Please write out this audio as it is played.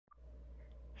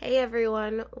Hey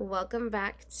everyone, welcome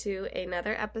back to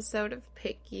another episode of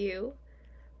Pick You.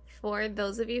 For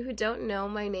those of you who don't know,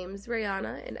 my name is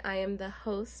Rihanna and I am the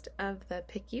host of the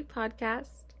Pick You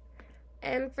podcast.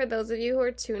 And for those of you who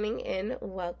are tuning in,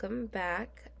 welcome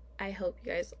back. I hope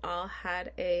you guys all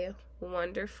had a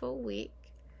wonderful week.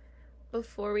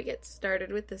 Before we get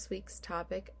started with this week's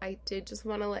topic, I did just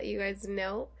want to let you guys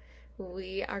know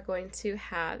we are going to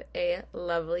have a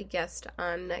lovely guest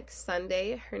on next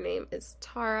Sunday. Her name is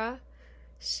Tara.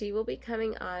 She will be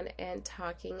coming on and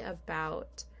talking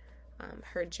about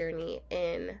her journey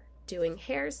in doing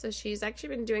hair. So she's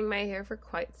actually been doing my hair for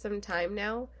quite some time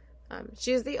now.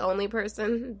 She's the only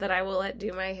person that I will let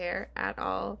do my hair at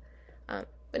all.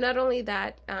 But not only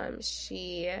that,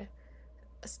 she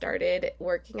started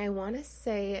working, I want to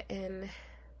say in...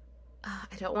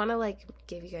 I don't want to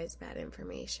give you guys bad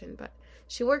information, but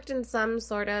she worked in some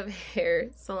sort of hair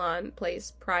salon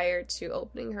place prior to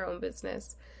opening her own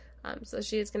business. So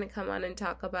she is going to come on and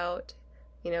talk about,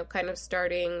 kind of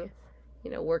starting,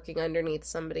 working underneath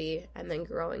somebody and then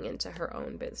growing into her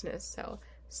own business. So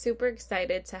super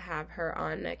excited to have her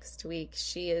on next week.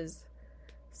 She is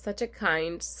such a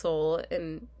kind soul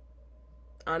and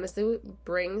honestly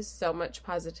brings so much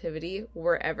positivity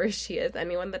wherever she is.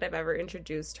 Anyone that I've ever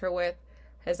introduced her with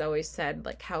has always said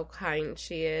how kind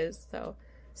she is. So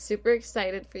super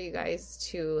excited for you guys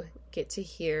to get to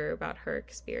hear about her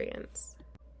experience.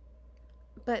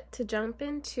 But to jump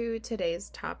into today's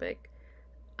topic,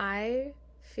 I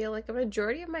feel like a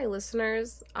majority of my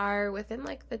listeners are within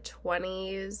the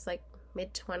 20s,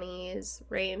 mid-20s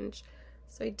range.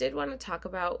 So I did want to talk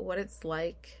about what it's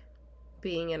like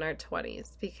being in our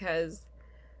 20s, because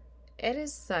it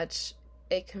is such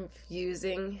a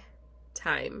confusing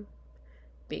time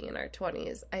being in our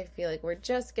 20s. I feel like we're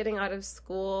just getting out of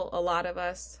school, a lot of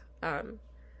us,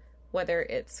 whether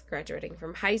it's graduating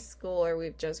from high school or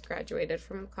we've just graduated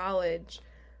from college.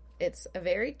 It's a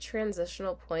very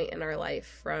transitional point in our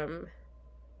life from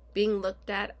being looked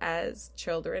at as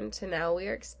children to now we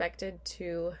are expected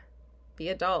to be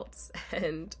adults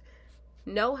and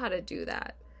know how to do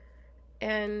that.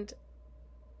 And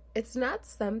it's not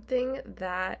something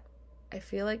that I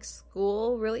feel like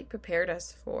school really prepared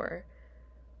us for.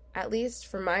 At least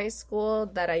for my school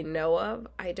that I know of,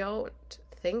 I don't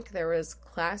think there was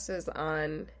classes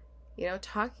on,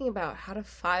 talking about how to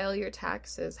file your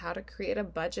taxes, how to create a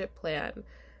budget plan,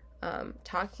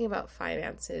 talking about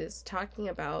finances, talking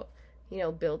about,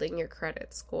 building your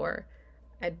credit score.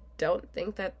 I don't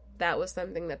think that was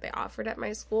something that they offered at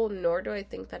my school, nor do I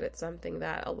think that it's something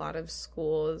that a lot of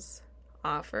schools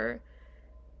offer,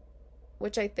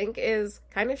 which I think is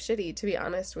kind of shitty, to be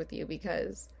honest with you,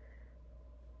 because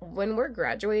when we're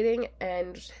graduating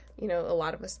and, a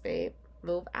lot of us may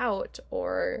move out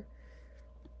or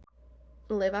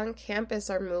live on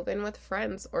campus or move in with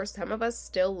friends, or some of us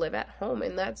still live at home,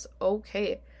 and that's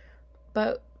okay.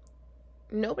 But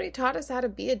nobody taught us how to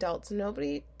be adults.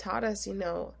 Nobody taught us,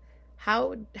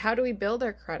 how do we build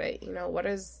our credit?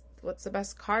 What's the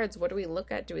best cards? What do we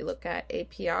look at? Do we look at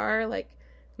APR?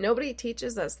 Nobody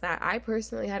teaches us that. I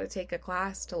personally had to take a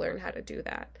class to learn how to do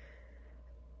that.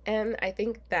 And I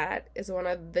think that is one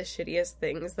of the shittiest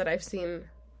things that I've seen,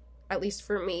 at least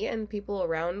for me and people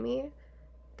around me,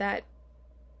 that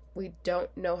we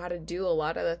don't know how to do a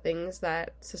lot of the things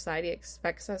that society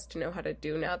expects us to know how to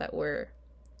do now that we're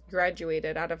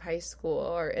graduated out of high school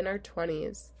or in our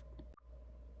 20s.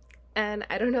 And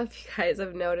I don't know if you guys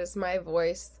have noticed my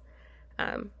voice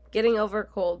getting over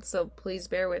cold, so please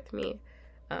bear with me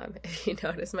if you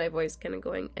notice my voice kind of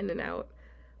going in and out.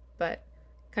 But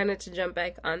kind of to jump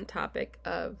back on topic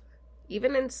of,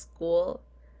 even in school,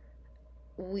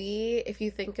 if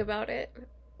you think about it,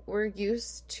 we're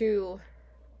used to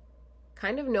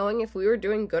kind of knowing if we were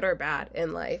doing good or bad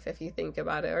in life, if you think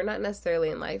about it, or not necessarily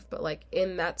in life, but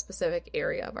in that specific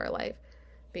area of our life.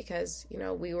 Because,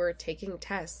 we were taking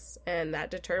tests and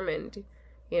that determined,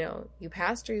 you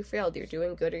passed or you failed, you're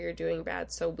doing good or you're doing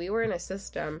bad. So we were in a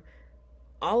system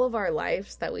all of our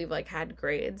lives that we've had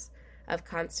grades of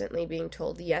constantly being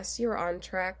told, yes, you're on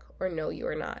track, or no, you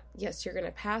are not. Yes, you're going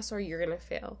to pass or you're going to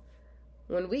fail.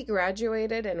 When we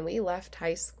graduated and we left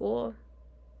high school,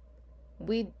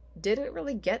 we didn't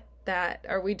really get that,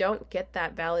 or we don't get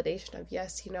that validation of,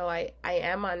 yes, I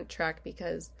am on track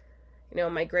because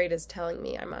my grade is telling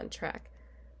me I'm on track.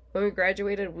 When we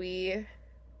graduated, we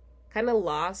kind of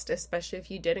lost, especially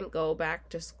if you didn't go back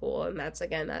to school, and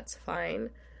that's fine.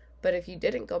 But if you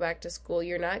didn't go back to school,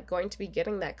 you're not going to be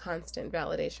getting that constant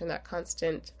validation, that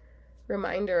constant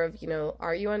reminder of,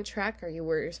 are you on track? Are you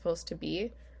where you're supposed to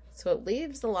be? So it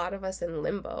leaves a lot of us in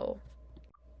limbo.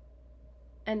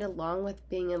 And along with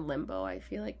being in limbo, I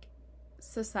feel like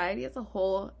society as a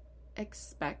whole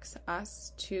expects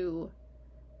us to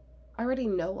already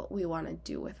know what we want to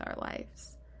do with our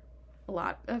lives. A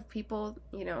lot of people,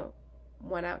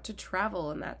 went out to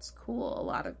travel, and that's cool. A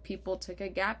lot of people took a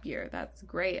gap year. That's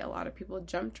great. A lot of people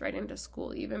jumped right into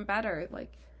school, even better.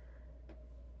 Like,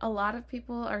 a lot of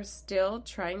people are still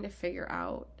trying to figure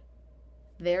out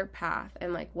their path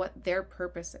and like what their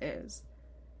purpose is.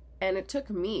 And it took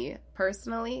me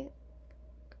personally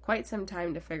quite some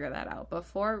time to figure that out.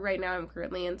 Right now I'm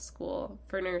currently in school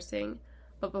for nursing,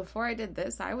 but before I did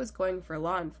this, I was going for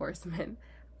law enforcement.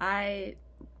 I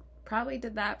probably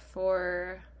did that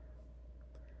for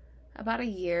about a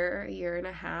year and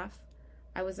a half.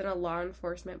 I was in a law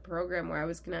enforcement program where I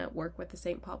was going to work with the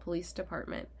St. Paul Police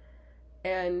Department,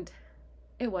 and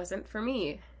it wasn't for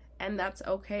me, and that's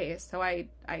okay. So I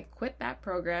quit that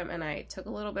program, and I took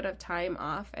a little bit of time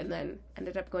off, and then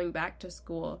ended up going back to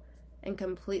school and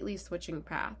completely switching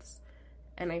paths.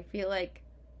 And I feel like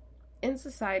in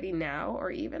society now, or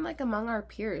even like among our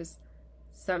peers,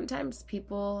 sometimes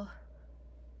people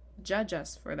judge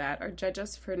us for that, or judge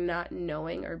us for not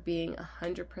knowing or being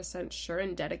 100% sure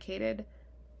and dedicated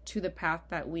to the path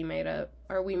that we might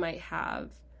have,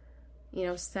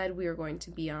 said we were going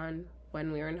to be on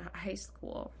when we were in high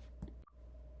school.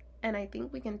 And I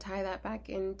think we can tie that back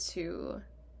into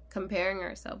comparing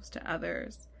ourselves to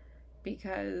others,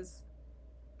 because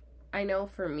I know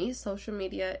for me, social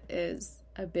media is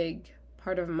a big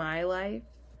part of my life.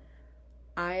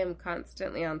 I am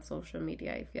constantly on social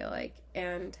media, I feel like,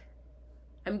 and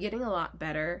I'm getting a lot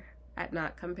better at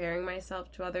not comparing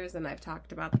myself to others, and I've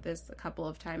talked about this a couple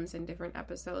of times in different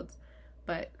episodes,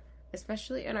 but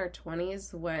especially in our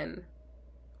 20s when,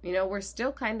 we're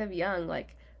still kind of young,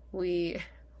 like, we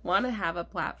want to have a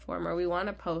platform, or we want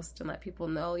to post and let people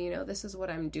know, this is what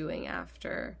I'm doing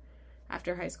after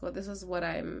high school, this is what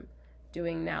I'm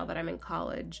doing now that I'm in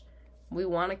college. We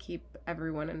want to keep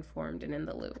everyone informed and in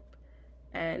the loop.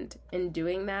 And in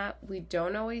doing that, we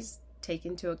don't always take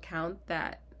into account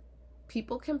that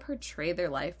people can portray their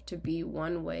life to be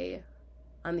one way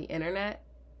on the internet,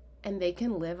 and they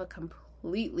can live a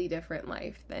completely different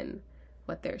life than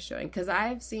what they're showing. Because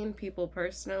I've seen people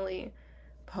personally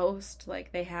post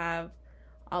like they have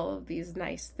all of these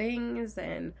nice things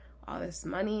and all this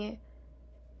money,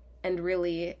 and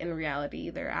really, in reality,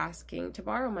 they're asking to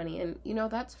borrow money. And,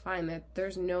 that's fine. That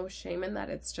there's no shame in that.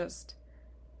 It's just,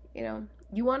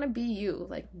 you want to be you,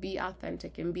 like, be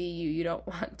authentic and be you. You don't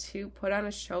want to put on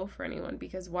a show for anyone,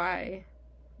 because why?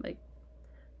 Like,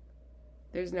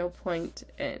 there's no point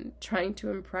in trying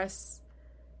to impress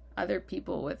other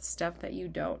people with stuff that you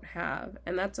don't have.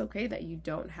 And that's okay that you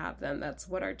don't have them. That's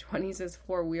what our 20s is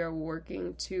for. We are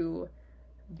working to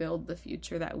build the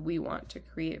future that we want to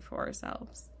create for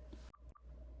ourselves.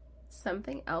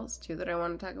 Something else, too, that I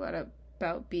want to talk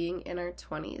about being in our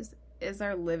 20s is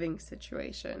our living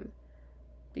situation.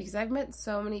 Because I've met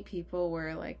so many people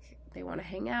where, like, they want to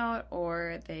hang out,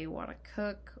 or they want to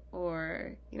cook,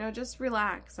 or, just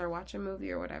relax or watch a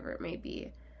movie or whatever it may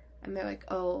be. And they're like,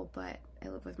 oh, but I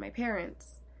live with my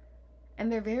parents. And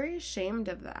they're very ashamed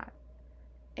of that.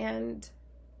 And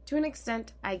to an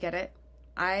extent, I get it.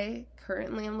 I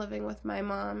currently am living with my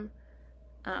mom.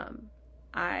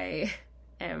 I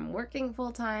am working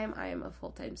full-time. I am a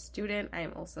full-time student. I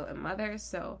am also a mother,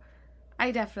 so I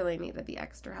definitely needed the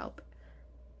extra help.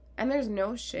 And there's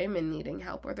no shame in needing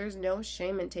help, or there's no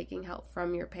shame in taking help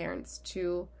from your parents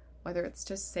to, whether it's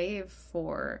to save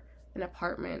for an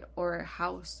apartment or a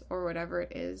house or whatever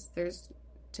it is.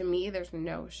 To me, there's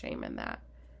no shame in that.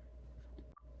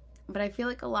 But I feel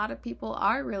like a lot of people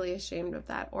are really ashamed of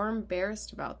that, or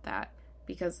embarrassed about that,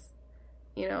 because,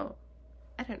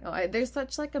 I don't know, there's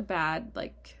such like a bad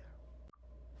like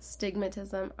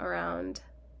stigmatism around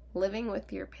living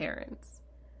with your parents.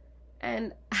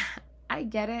 And I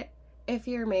get it if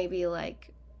you're maybe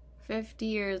like 50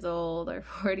 years old or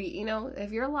 40,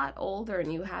 if you're a lot older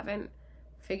and you haven't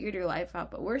figured your life out,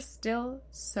 but we're still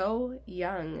so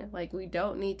young. Like, we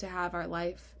don't need to have our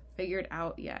life figured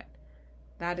out yet.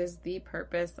 That is the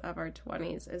purpose of our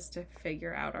 20s, is to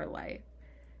figure out our life.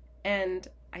 And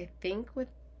I think with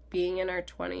being in our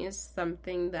 20s,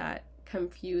 something that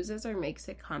confuses or makes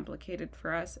it complicated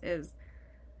for us is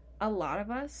a lot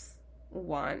of us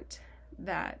want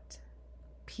that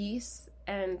peace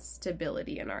and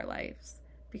stability in our lives.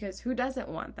 Because who doesn't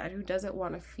want that? Who doesn't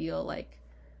want to feel like,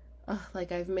 oh,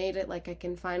 like I've made it, like I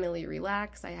can finally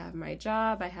relax, I have my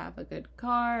job, I have a good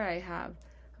car, I have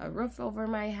a roof over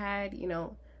my head,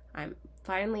 I'm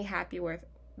finally happy with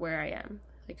where I am.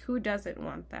 Like, who doesn't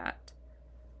want that?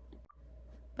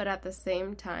 But at the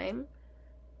same time,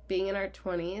 being in our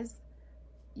 20s,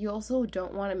 you also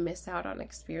don't want to miss out on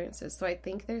experiences. So I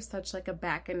think there's such like a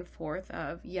back and forth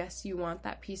of, yes, you want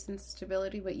that peace and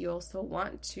stability, but you also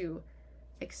want to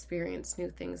experience new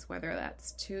things, whether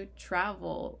that's to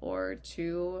travel or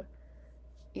to,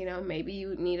 maybe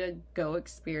you need to go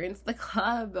experience the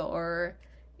club, or,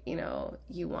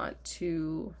 you want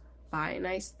to buy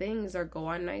nice things or go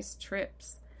on nice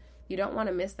trips. You don't want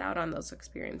to miss out on those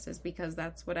experiences, because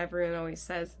that's what everyone always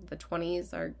says. The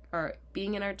 20s are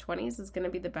being in our 20s is going to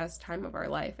be the best time of our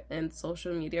life. And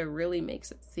social media really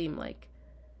makes it seem like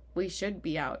we should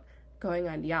be out going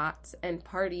on yachts and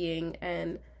partying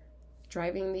and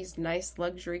driving these nice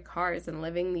luxury cars and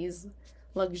living these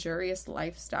luxurious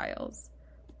lifestyles.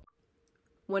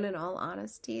 When in all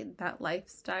honesty, that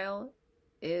lifestyle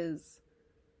is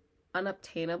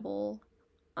unobtainable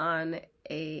on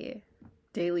a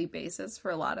daily basis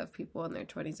for a lot of people in their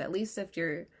 20s, at least if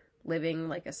you're living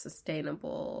like a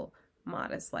sustainable,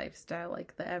 modest lifestyle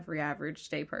like the every average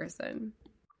day person.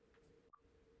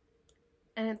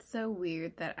 And it's so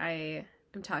weird that I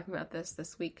am talking about this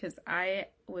week, because I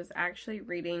was actually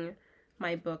reading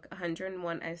my book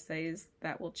 101 Essays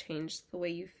That Will Change the Way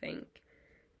You Think,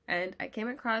 and I came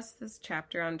across this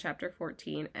chapter on chapter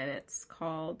 14, and it's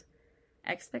called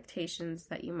Expectations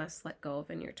That You Must Let Go of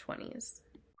in Your 20s.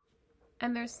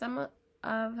 And there's some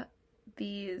of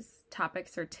these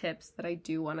topics or tips that I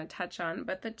do want to touch on,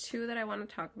 but the two that I want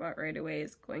to talk about right away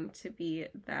is going to be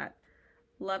that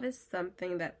love is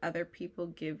something that other people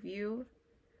give you,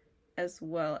 as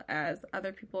well as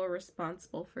other people are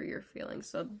responsible for your feelings.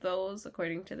 So those,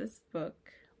 according to this book,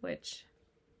 which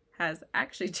has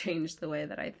actually changed the way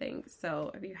that I think. So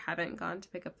if you haven't gone to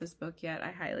pick up this book yet, I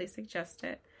highly suggest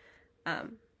it.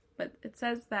 But it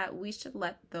says that we should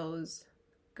let those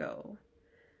go,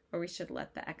 or we should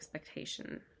let the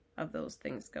expectation of those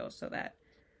things go, so that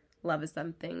love is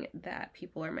something that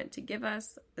people are meant to give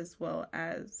us, as well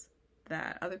as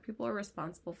that other people are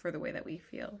responsible for the way that we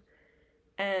feel.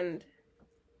 And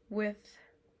with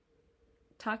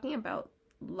talking about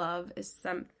love is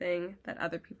something that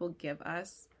other people give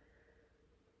us,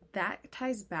 that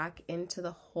ties back into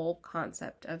the whole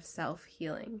concept of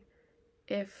self-healing.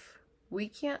 If we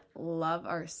can't love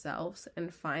ourselves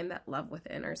and find that love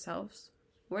within ourselves,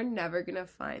 we're never going to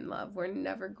find love. We're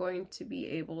never going to be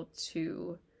able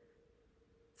to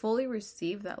fully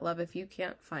receive that love if you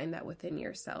can't find that within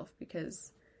yourself.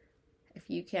 Because if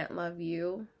you can't love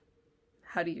you,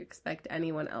 how do you expect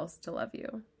anyone else to love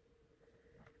you?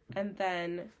 And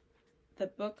then the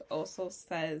book also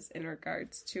says, in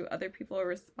regards to other people are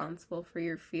responsible for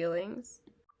your feelings,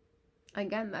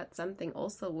 again, that's something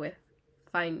also with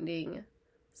finding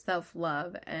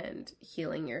self-love and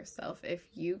healing yourself. If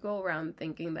you go around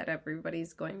thinking that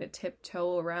everybody's going to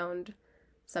tiptoe around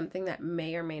something that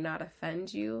may or may not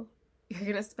offend you, you're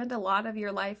going to spend a lot of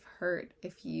your life hurt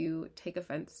if you take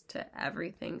offense to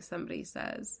everything somebody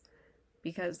says,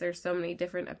 because there's so many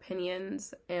different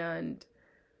opinions and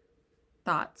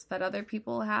thoughts that other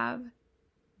people have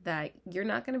that you're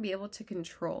not going to be able to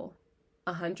control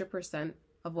 100%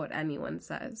 of what anyone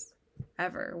says,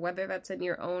 ever. Whether that's in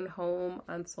your own home,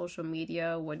 on social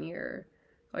media, when you're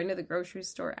going to the grocery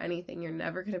store, anything, you're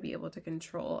never going to be able to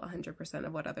control 100%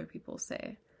 of what other people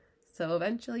say. So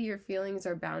eventually your feelings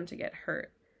are bound to get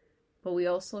hurt. But we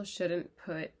also shouldn't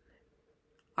put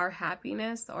our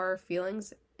happiness or our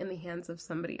feelings in the hands of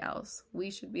somebody else.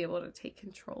 We should be able to take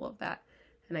control of that.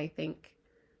 And I think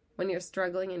when you're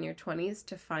struggling in your 20s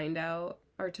to find out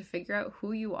or to figure out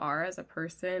who you are as a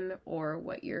person or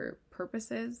what your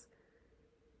purpose is,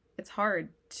 it's hard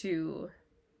to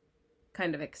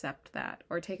kind of accept that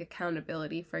or take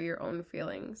accountability for your own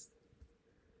feelings.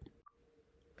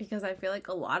 Because I feel like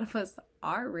a lot of us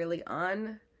are really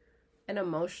on an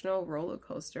emotional roller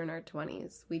coaster in our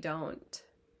 20s. We don't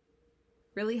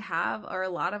really have, or a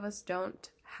lot of us don't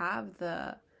have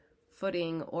the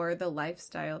footing or the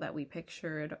lifestyle that we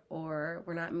pictured, or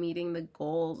we're not meeting the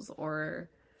goals or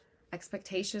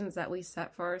expectations that we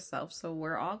set for ourselves. So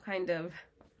we're all kind of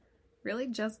really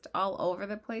just all over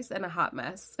the place and a hot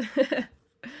mess.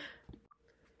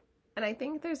 And I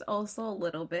think there's also a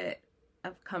little bit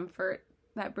of comfort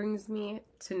that brings me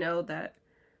to know that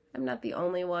I'm not the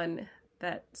only one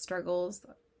that struggles,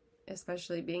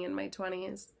 especially being in my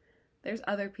 20s. There's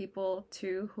other people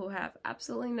too who have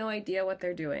absolutely no idea what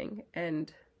they're doing,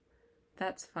 and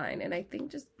that's fine. And I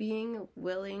think just being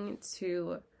willing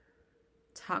to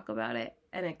talk about it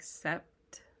and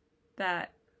accept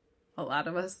that a lot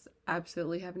of us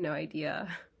absolutely have no idea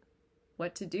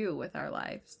what to do with our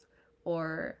lives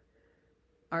or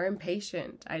are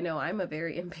impatient. I know I'm a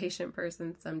very impatient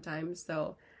person sometimes,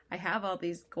 so I have all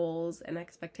these goals and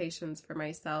expectations for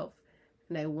myself,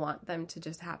 and I want them to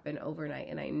just happen overnight.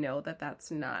 And I know that that's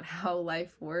not how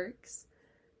life works.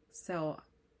 So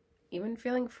even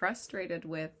feeling frustrated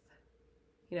with,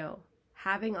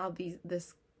 having all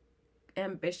this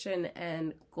ambition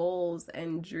and goals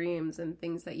and dreams and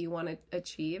things that you want to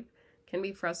achieve can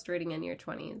be frustrating in your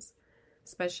 20s,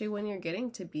 especially when you're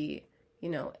getting to be,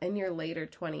 in your later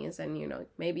 20s and,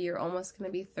 maybe you're almost going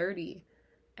to be 30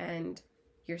 and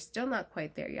you're still not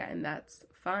quite there yet, and that's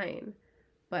fine.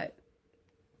 But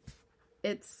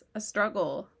it's a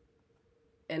struggle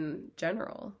in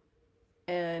general.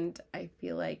 And I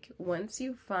feel like once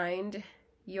you find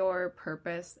your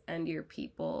purpose and your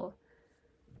people,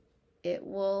 it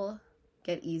will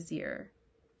get easier.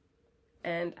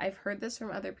 And I've heard this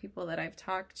from other people that I've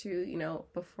talked to,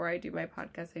 before I do my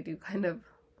podcast. I do kind of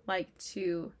like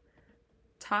to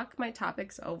talk my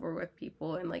topics over with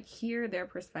people and hear their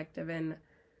perspective and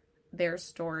their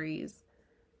stories.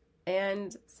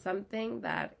 And something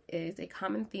that is a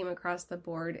common theme across the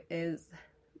board is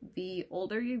the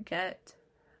older you get,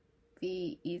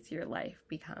 the easier life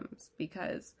becomes,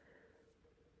 because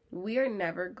we are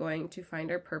never going to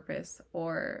find our purpose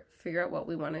or figure out what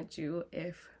we want to do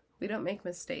if we don't make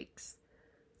mistakes.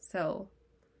 So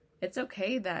it's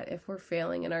okay that if we're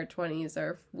failing in our 20s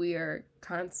or if we are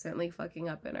constantly fucking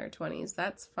up in our 20s,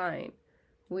 that's fine.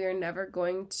 We are never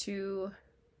going to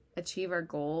achieve our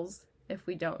goals if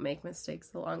we don't make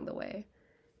mistakes along the way.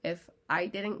 If I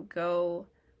didn't go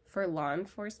for law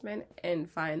enforcement and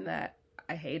find that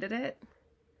I hated it,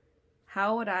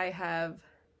 how would I have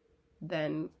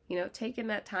then, taken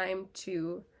that time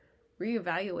to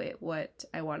reevaluate what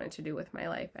I wanted to do with my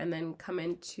life and then come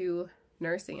into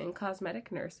nursing and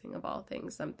cosmetic nursing of all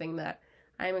things, something that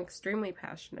I'm extremely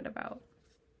passionate about.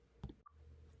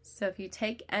 So if you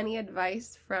take any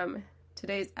advice from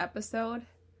today's episode,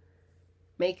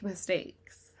 make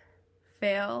mistakes.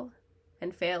 Fail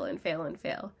and fail and fail and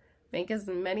fail. Make as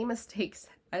many mistakes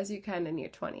as you can in your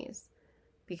 20s,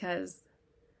 because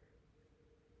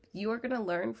you are going to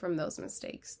learn from those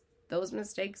mistakes. Those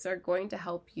mistakes are going to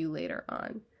help you later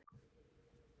on.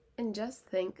 And just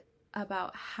think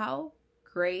about how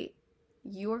great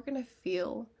you are going to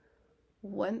feel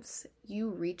once you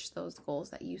reach those goals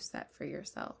that you set for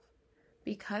yourself.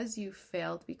 Because you've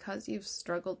failed, because you've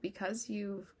struggled, because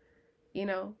you've,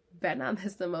 been on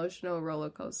this emotional roller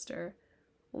coaster.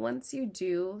 Once you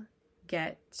do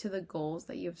get to the goals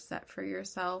that you've set for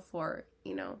yourself, or,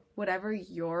 whatever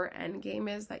your end game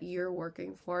is that you're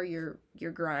working for, your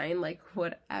grind,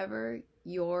 whatever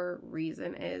your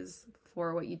reason is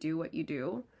for what you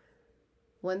do,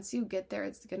 once you get there,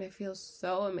 it's going to feel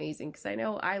so amazing. Because I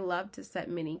know I love to set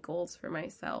mini goals for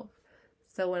myself.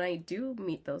 So when I do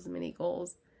meet those mini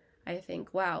goals, I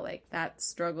think, wow, that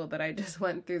struggle that I just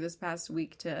went through this past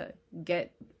week to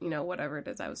get, whatever it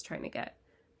is I was trying to get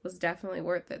was definitely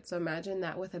worth it. So imagine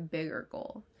that with a bigger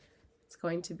goal. It's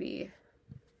going to be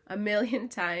 1,000,000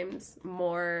 times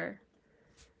more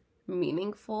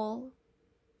meaningful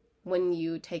when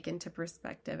you take into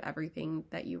perspective everything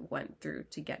that you went through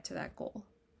to get to that goal.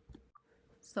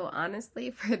 So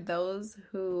honestly, for those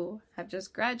who have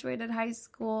just graduated high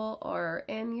school or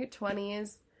in your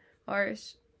 20s or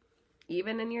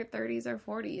even in your 30s or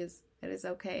 40s, it is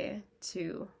okay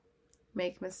to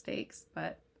make mistakes,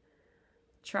 but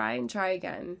try and try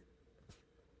again.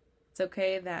 It's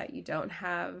okay that you don't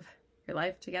have your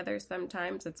life together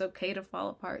sometimes. It's okay to fall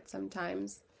apart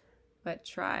sometimes, but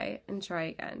try and try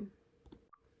again.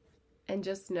 And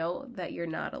just know that you're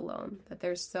not alone, that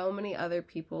there's so many other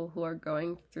people who are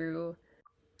going through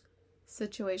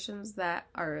situations that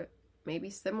are maybe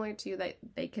similar to you, that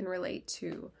they can relate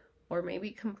to, or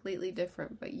maybe completely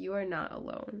different, but you are not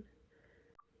alone.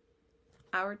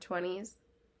 Our 20s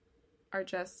are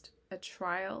just a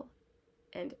trial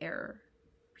and error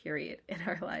period in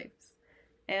our lives,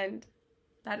 and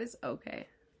that is okay.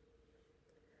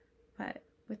 But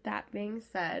with that being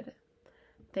said,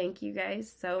 thank you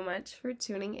guys so much for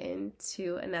tuning in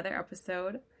to another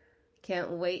episode.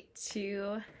 Can't wait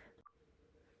to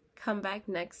come back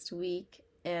next week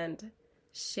and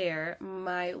share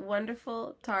my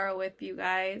wonderful Tara with you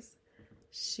guys.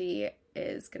 She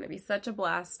is going to be such a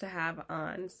blast to have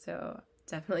on, so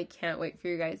definitely can't wait for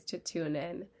you guys to tune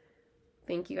in.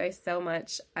 Thank you guys so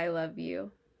much. I love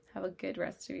you. Have a good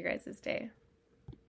rest of your guys' day.